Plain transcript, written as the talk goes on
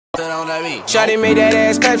Shawty made that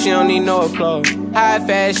ass clap, she don't need no applause. High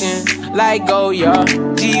fashion, like Goya,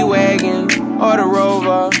 G-Wagon, or the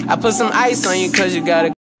Rover. I put some ice on you cause you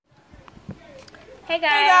gotta. Hey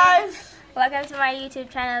guys, welcome to my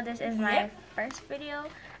YouTube channel. This is my first video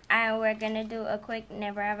and we're gonna do a quick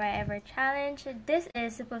never have I ever challenge. This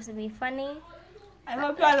is supposed to be funny. I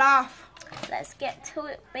hope y'all laugh. Let's get to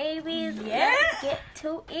it, babies. Yeah. Let's get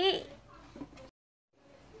to it.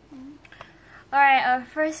 Alright, our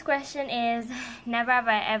first question is, never have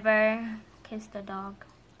I ever kissed a dog.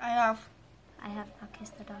 I have. I have not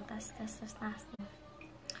kissed a dog. That's just nasty.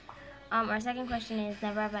 Our second question is,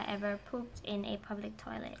 never have I ever pooped in a public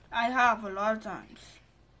toilet. I have a lot of times.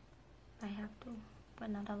 I have too, but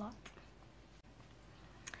not a lot.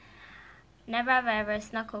 Never have I ever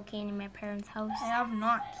snuck cocaine in my parents' house. I have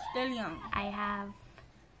not. Still young. I have.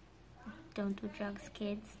 Don't do drugs,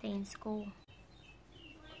 kids. Stay in school.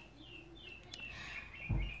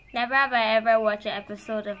 Never have I ever watched an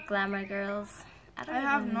episode of Glamour Girls. I don't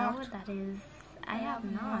even know what that is. I have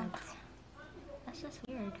not. That's just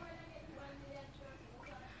weird.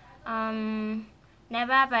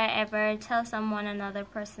 Never have I ever tell someone another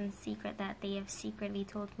person's secret that they have secretly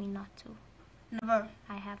told me not to. Never.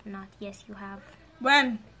 I have not. Yes, you have.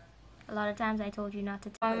 When? A lot of times I told you not to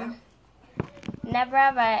tell. Never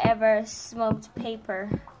have I ever smoked paper.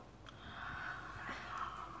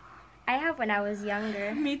 I have when I was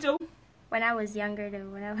younger. Me too. When I was younger though,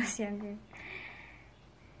 when I was younger.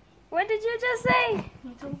 What did you just say?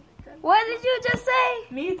 Me too. What did you just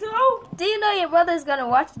say? Me too. Do you know your brother's gonna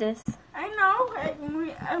watch this? I know.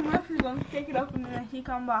 I'm actually gonna take it up and then he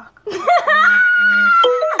come back.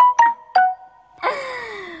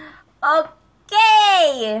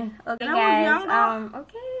 Okay. Okay, when guys.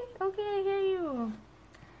 Okay, I hear you.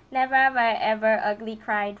 Never have I ever ugly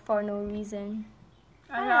cried for no reason.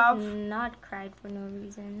 I have not cried for no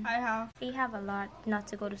reason. I have. We have a lot not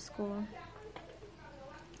to go to school.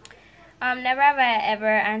 Never have I ever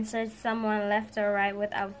answered someone left or right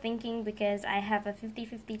without thinking because I have a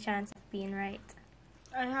 50-50 chance of being right.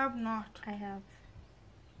 I have not. I have.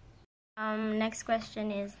 Next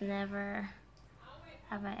question is, never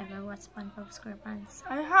have I ever watched SpongeBob SquarePants.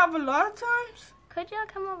 I have a lot of times. Could y'all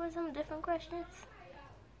come up with some different questions?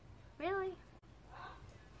 Really?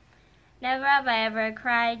 Never have I ever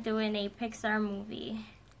cried doing a Pixar movie.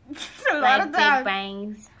 A lot of times. Big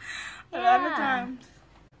Bangs. A lot of times.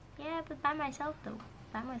 Yeah, but by myself though.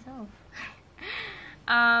 By myself.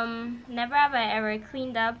 Never have I ever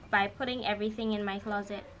cleaned up by putting everything in my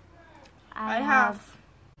closet. I have.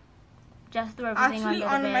 Just threw everything actually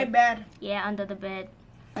under the bed. My bed. Yeah, under the bed.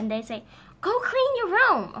 When they say, go clean your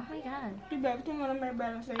room. Oh my god. Keep everything under my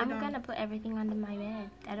bed and say I'm gonna put everything under my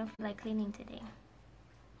bed. I don't feel like cleaning today.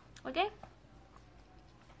 Okay?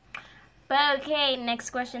 But okay,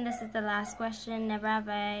 next question. This is the last question. Never have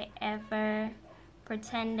I ever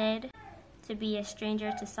pretended to be a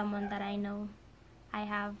stranger to someone that I know. I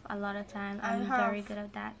have a lot of time. I'm very good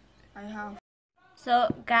at that. I have.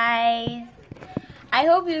 So guys, I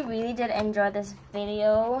hope you really did enjoy this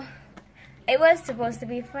video. It was supposed to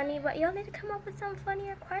be funny, but y'all need to come up with some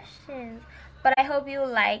funnier questions. But I hope you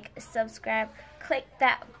like, subscribe, click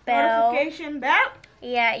that bell. Notification bell.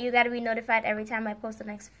 Yeah, you gotta be notified every time I post the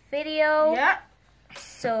next video. Yeah.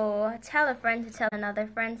 So tell a friend to tell another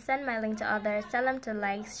friend. Send my link to others. Tell them to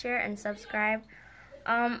like, share, and subscribe.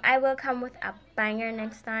 I will come with a banger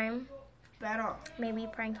next time. Better. Maybe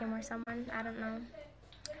prank him or someone. I don't know.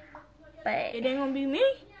 But it ain't gonna be me.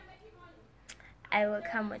 I will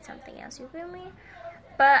come with something else. You feel me?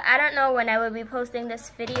 But I don't know when I will be posting this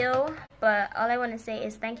video. But all I want to say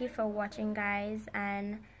is thank you for watching, guys.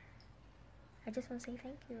 And I just want to say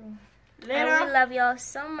thank you. Later. I really love y'all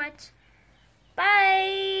so much.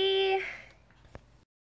 Bye.